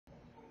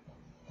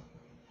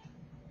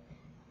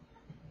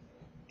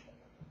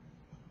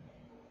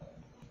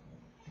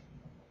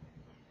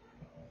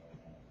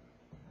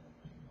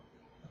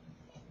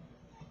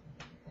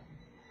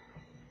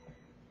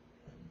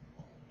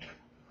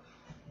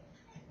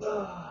What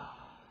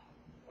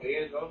are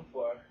you guys going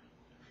for?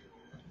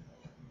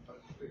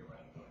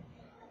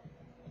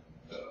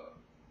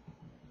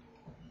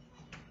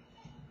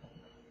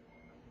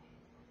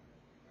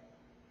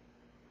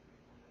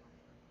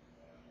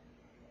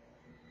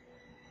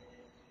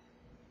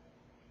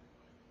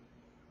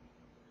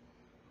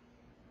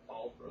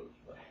 All pros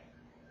play.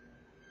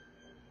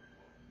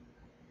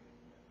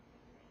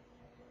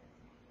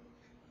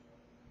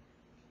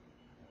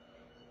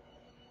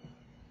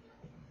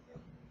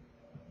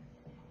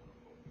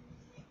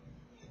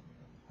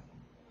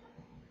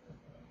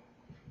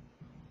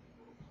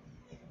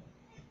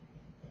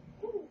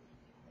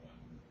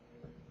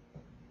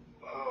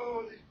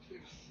 Oh, these two.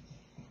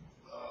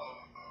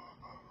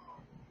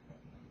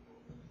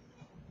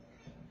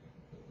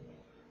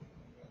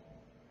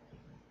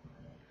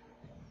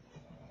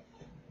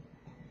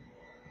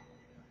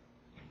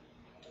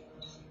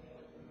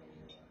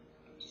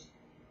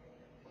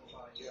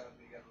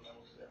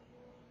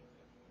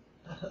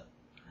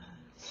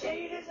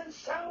 Say it isn't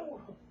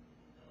so!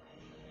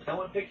 No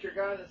one picked your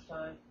guy this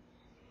time.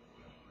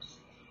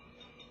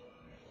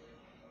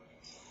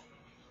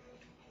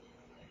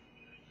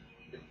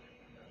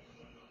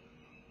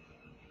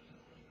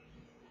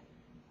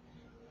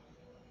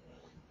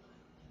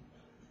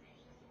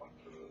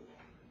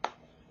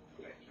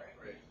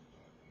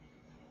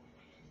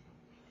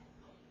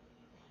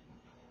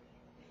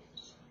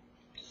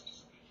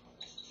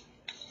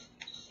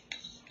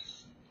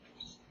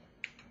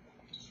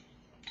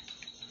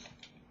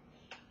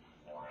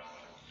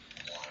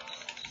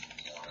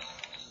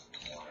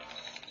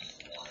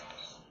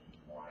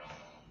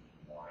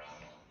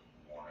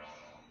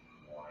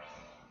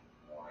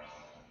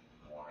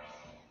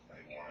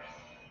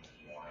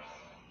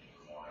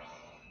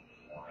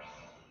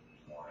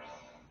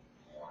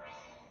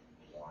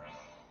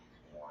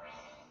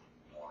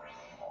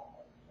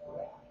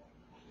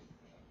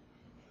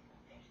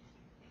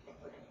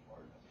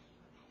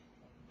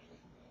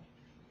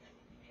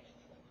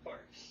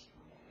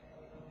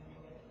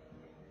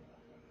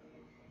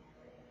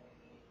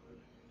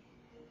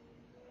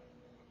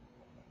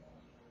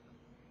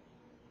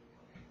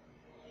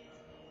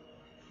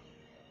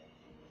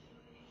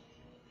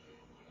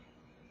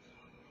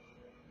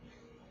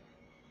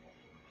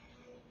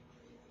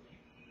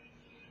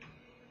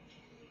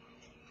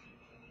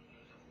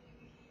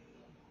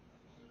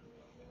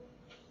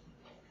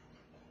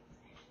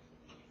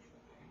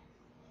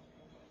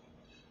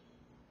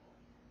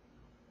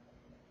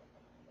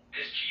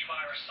 There's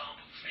G-virus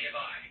samples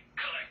nearby.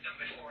 Collect them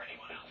before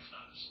anyone else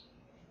does.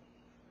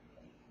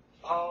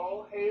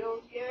 Oh, hell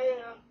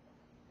yeah!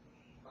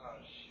 Oh,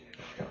 shit.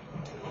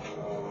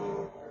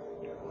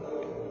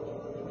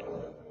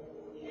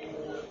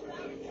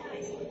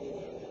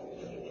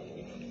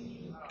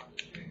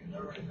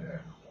 They're right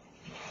there.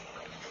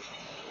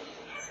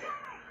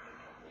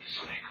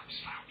 Snake's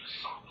found a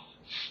sample.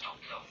 Stop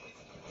them.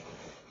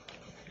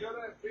 You're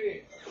that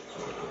big.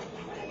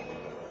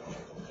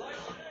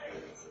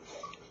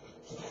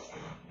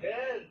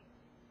 Dead!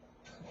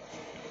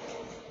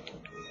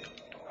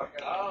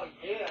 Oh,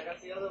 yeah, I got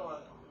the other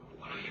one.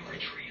 One of you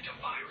retrieved a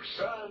virus.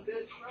 Run,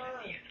 bitch,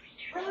 run!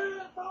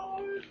 Run,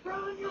 boys!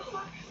 Run, you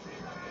fucking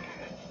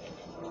spirit!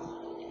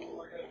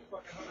 I got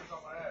fucking hunters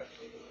on my ass.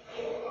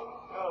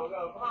 Go, go,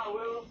 come on,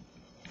 Will!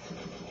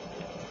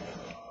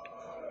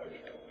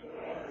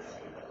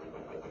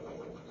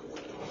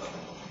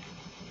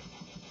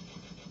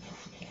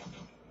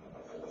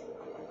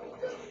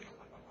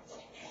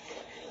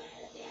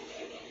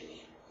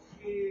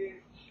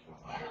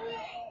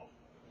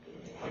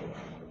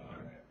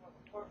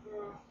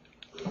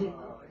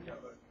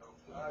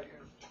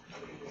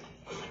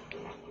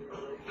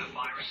 The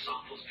virus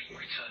samples being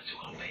returned to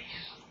our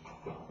base.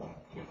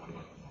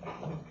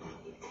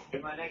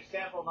 In my next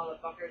sample,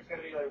 motherfucker, it's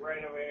gonna be like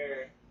right over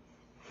here.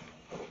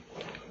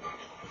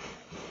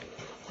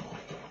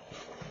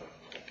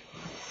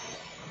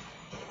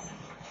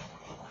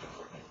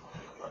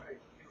 Right,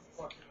 you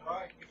fucking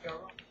right, you tell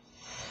them.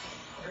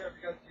 Here,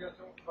 you got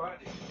someone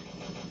behind you.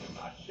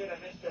 Ah, shit, I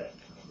missed it.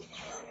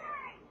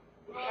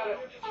 We Oh, gotta...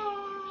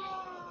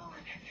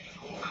 Protected at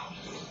all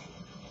costs.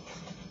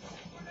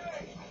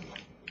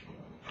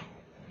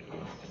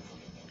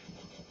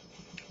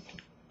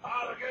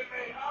 Oh, look at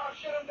me! Oh,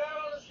 shit, I'm down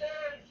on the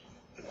stairs!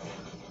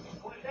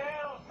 Went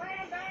down!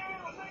 Man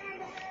down! Man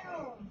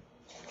down!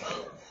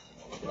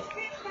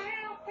 Get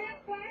down! Get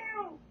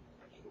down!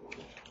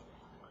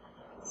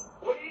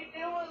 What are you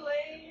doing,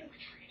 lady?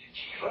 Retreated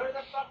G-virus. Where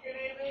the fucking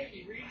name is,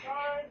 you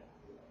retard?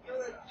 You're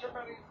that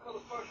Chinese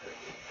motherfucker.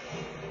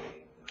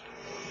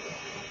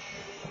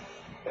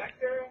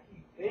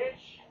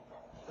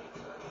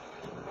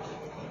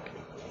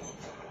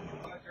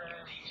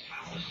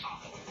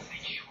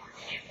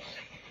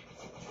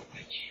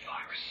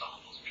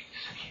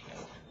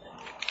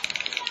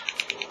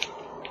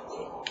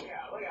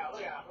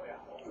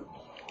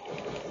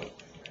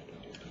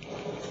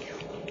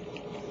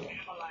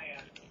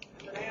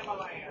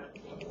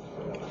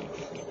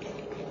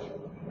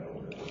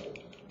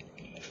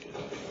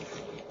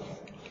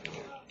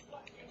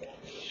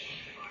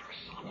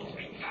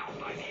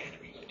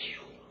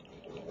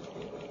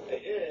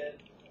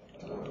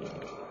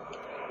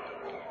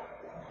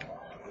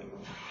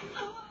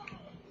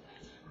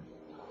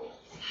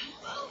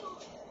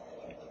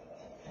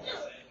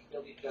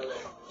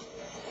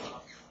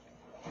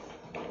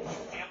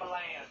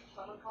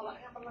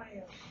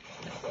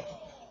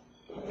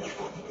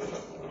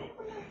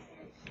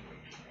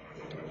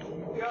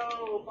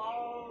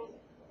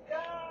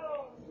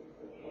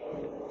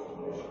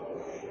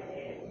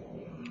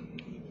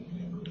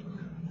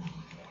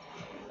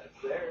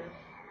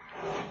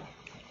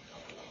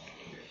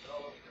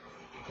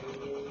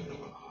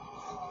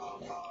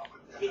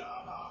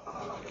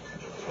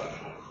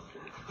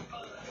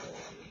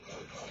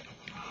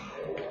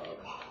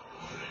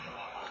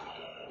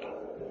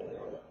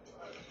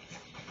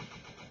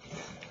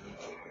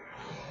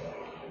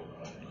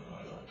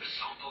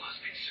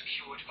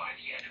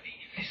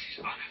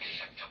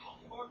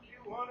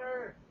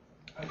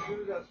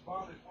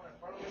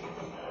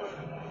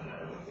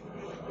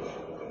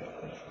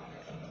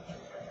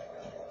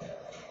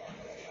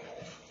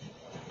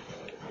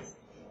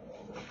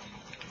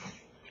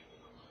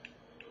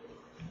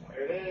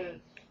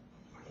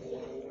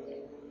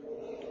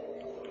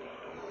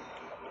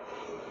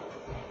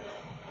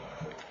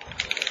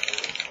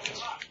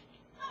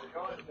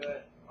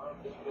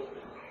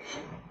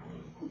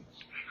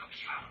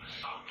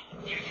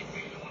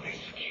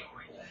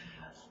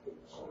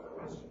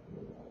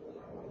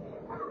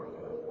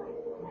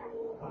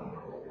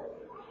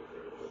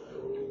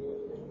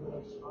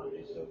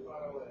 so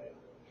far away.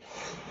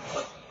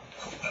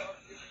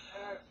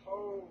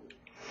 Asshole.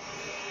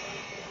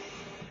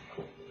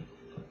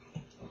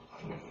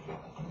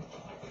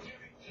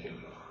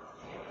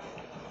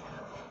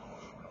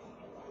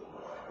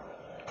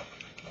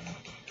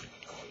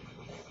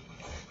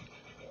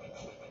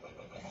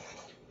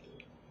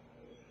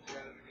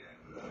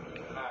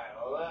 Alright,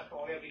 well that's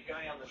when we're gonna be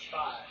going on the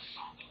spot.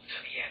 To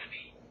the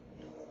enemy.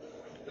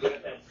 We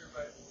got that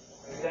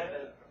 7.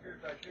 Pure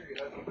bacteria,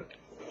 that's what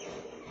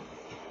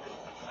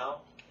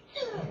No?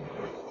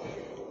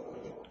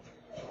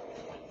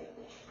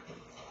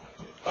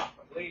 Stop,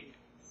 I'm bleeding.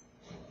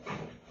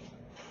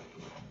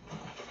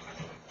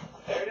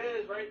 There it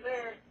is, right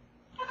there.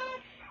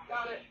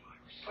 Got it.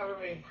 Cover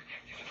me.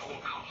 Protected at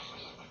all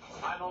costs.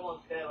 I'm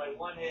almost dead, like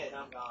one hit and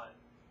I'm gone.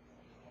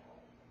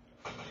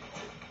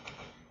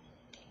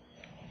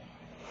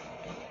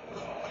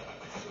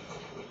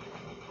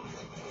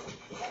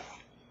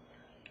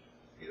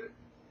 Get it?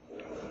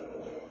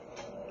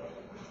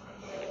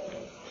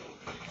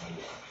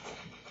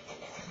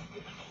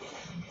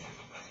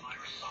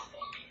 Virus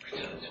samples being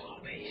returned to our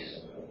base.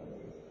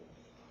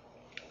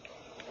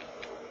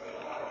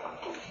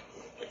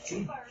 The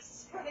T virus is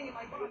spreading in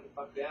my Get body. the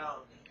fuck down.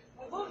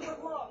 My lungs are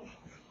blocked.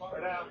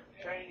 Spread out,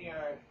 training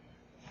yard.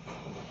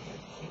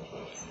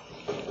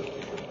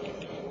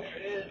 There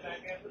it is, back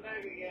at the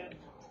back again.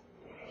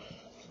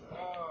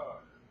 Oh.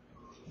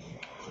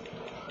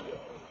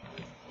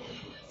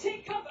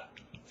 Take cover.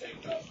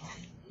 Take cover.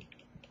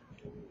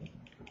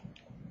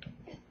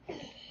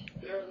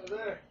 They're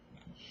there.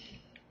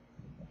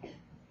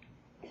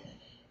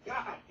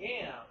 God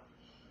damn.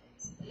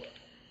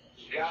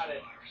 Got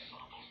it. Virus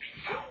samples being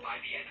found by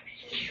the enemy.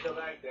 She's still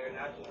back there,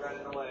 now she's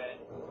running away.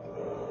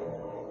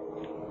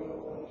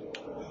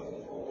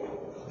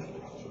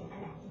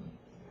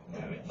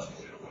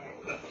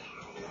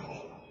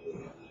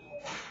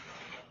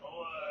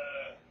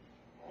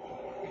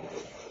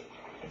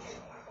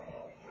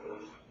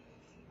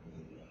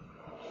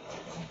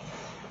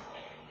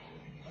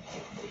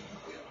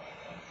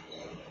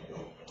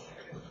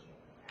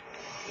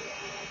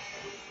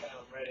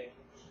 I'm ready.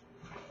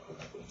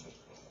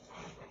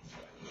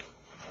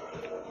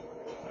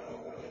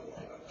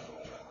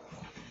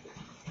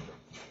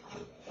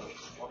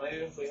 Well, maybe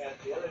if we had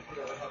the other two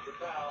that would help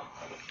us out.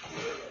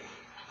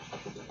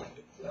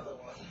 The other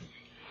one.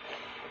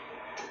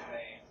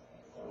 Man.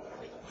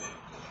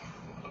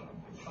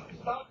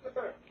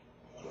 Doctor!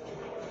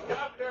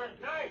 Doctor!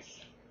 Nice!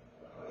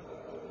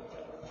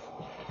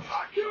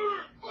 I killed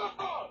her!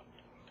 Oh!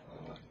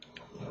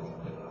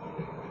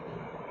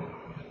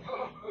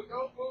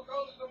 Go,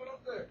 there's someone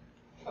up there.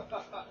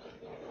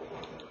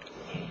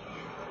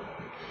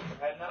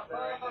 Heading up there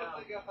right now.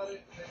 They got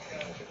it.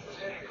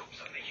 Jacobs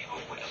are making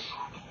off with a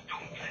sample.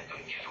 Don't let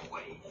them get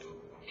away.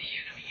 The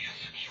enemy has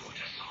secured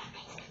a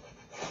sample.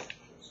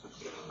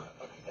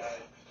 Fucking guy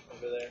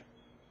over there.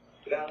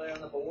 Get out there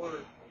on the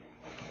board.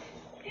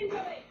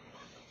 Incoming.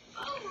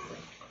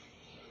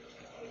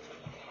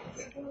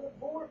 Get to the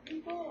board,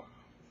 people!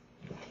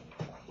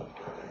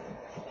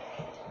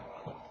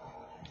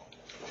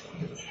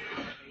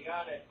 You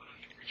got it.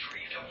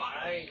 Retrieved a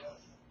Nice. virus.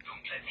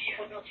 Don't let the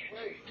Fuck enemy up, get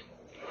wait.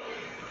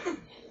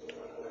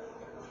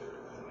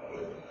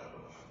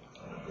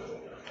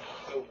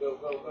 Go, go,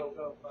 go, go,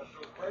 go. That's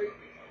so crazy.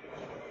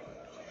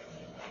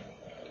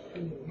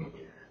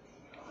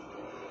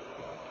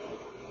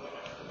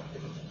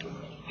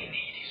 We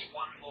need is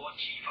one more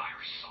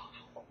G-virus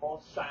sample.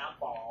 More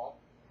sample.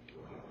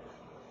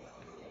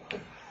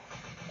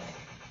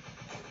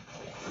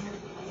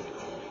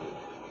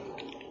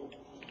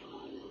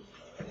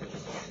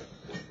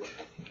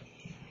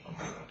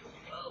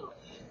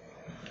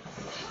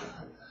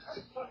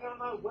 Fuck out of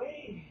my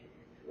way.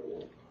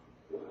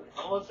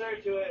 Almost there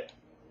to it.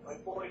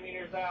 Like 40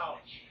 meters out.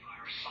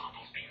 G-virus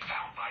samples being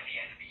found by the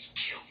enemy.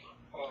 Kill them.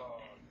 Oh,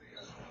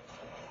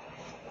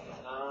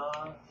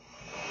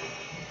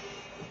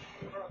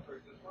 run up there,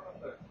 just run up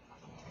there.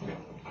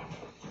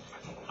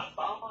 I'm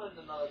following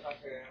the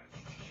motherfucker.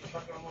 She's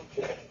fucking almost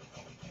dead.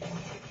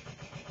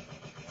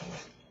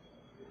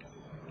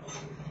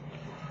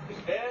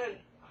 He's dead.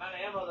 I'm out of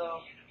ammo though.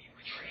 The enemy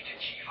retrieved a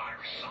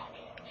G-virus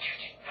sample. Get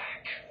it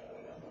back.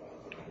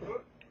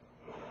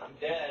 I'm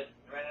dead.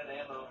 Ran out of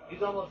ammo.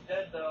 He's almost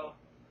dead though.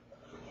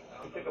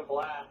 He took a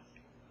blast.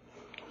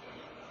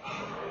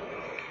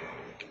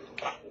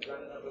 He's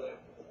running over there.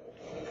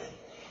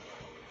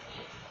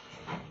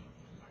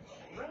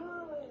 Run!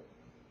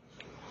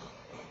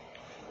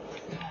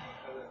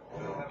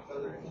 Have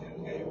other intense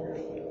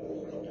gamers.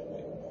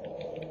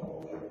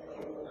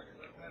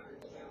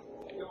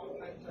 Go on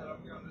that side, I'll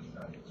be on this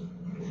side.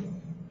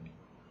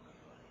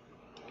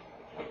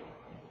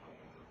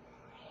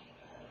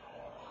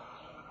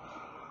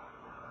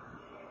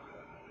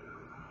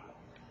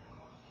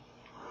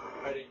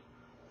 Ready.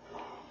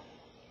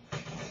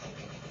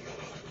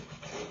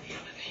 The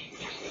other team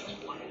just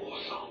needs one more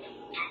sample.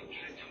 Don't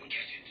let them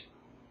get it.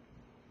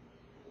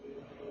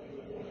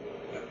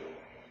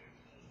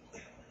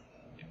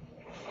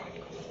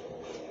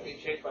 Being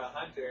chased by a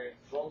hunter.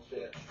 It's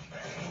bullshit.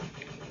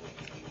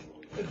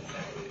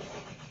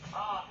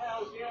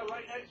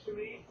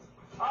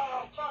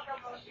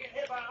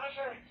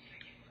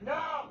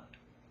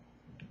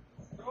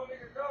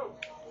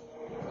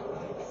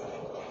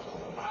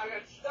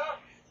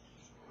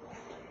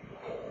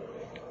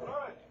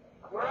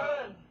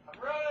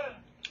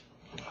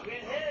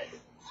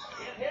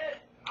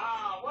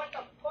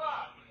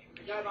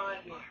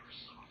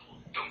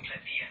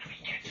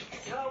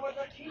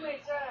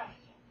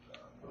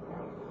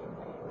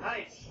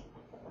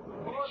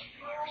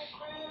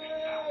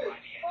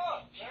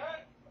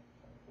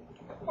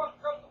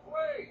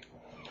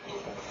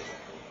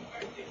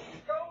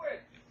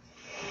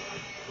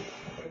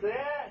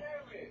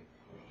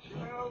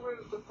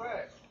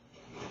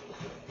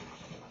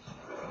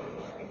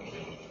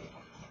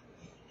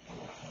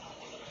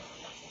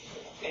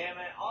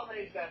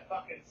 He's at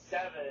fucking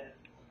 7.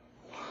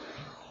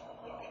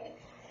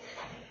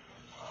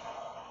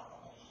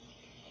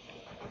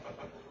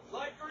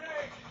 Light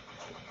grenade!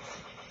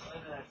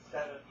 I'm at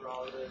 7 for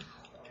all of this.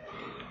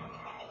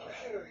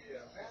 Hell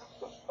yeah, man.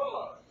 What the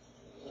fuck?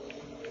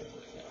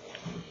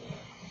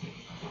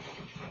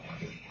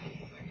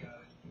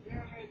 Damn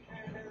it,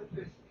 man, they're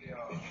pissing me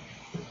off.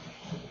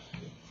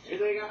 You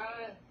think I got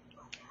it?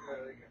 Yeah,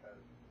 they got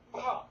it.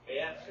 Fuck,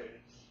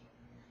 bastards.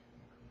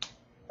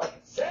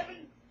 7?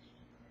 It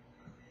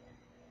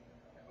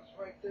was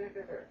right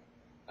there.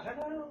 I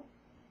don't know.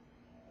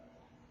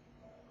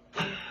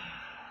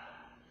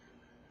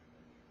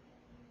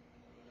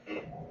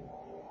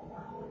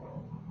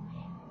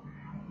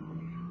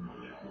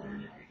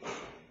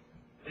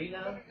 Lena?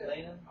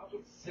 I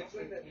would 6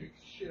 in that big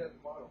shit at the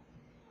bottom.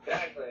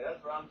 Exactly,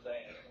 that's what I'm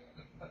saying.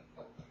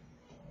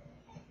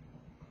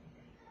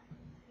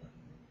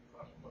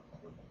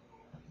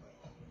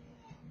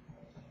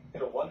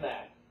 Could have won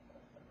that.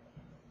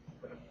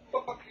 Where the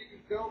fuck you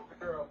go,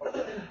 girl?